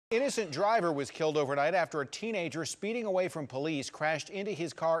Innocent driver was killed overnight after a teenager speeding away from police crashed into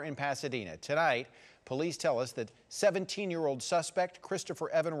his car in Pasadena. Tonight, police tell us that 17-year-old suspect Christopher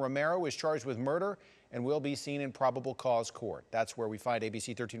Evan Romero is charged with murder and will be seen in probable cause court. That's where we find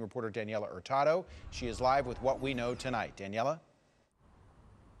ABC 13 reporter Daniela Hurtado. She is live with what we know tonight. Daniela?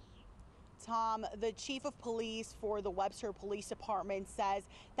 Tom, the chief of police for the Webster Police Department says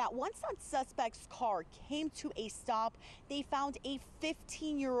that once that suspect's car came to a stop, they found a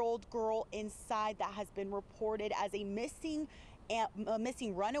 15-year-old girl inside that has been reported as a missing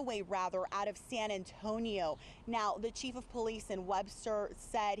runaway out of San Antonio. Now, the chief of police in Webster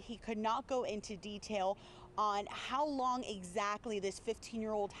said he could not go into detail on how long exactly this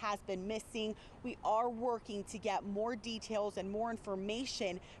 15-year-old has been missing. We are working to get more details and more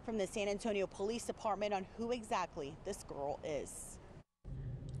information from the San Antonio Police Department on who exactly this girl is.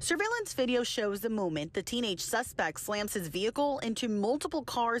 Surveillance video shows the moment the teenage suspect slams his vehicle into multiple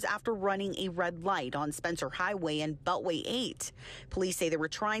cars after running a red light on Spencer Highway and Beltway 8. Police say they were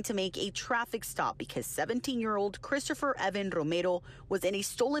trying to make a traffic stop because 17-year-old Christopher Evan Romero was in a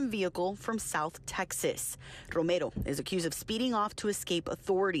stolen vehicle from South Texas. Romero is accused of speeding off to escape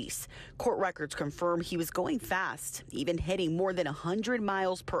authorities. Court records confirm he was going fast, even hitting more than 100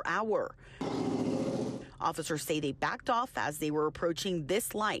 miles per hour. Officers say they backed off as they were approaching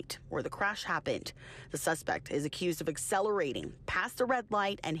this light where the crash happened. The suspect is accused of accelerating past a red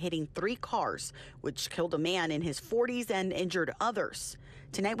light and hitting 3 cars, which killed a man in his 40s and injured others.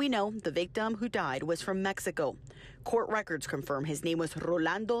 Tonight we know the victim who died was from Mexico. Court records confirm his name was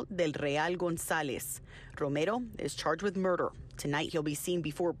Rolando del Real Gonzalez. Romero is charged with murder. Tonight he'll be seen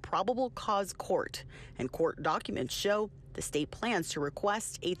before probable cause court, and court documents show the state plans to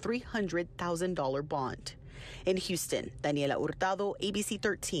request a $300,000 bond. In Houston, Daniela Hurtado, ABC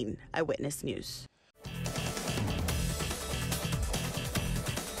 13 Eyewitness News.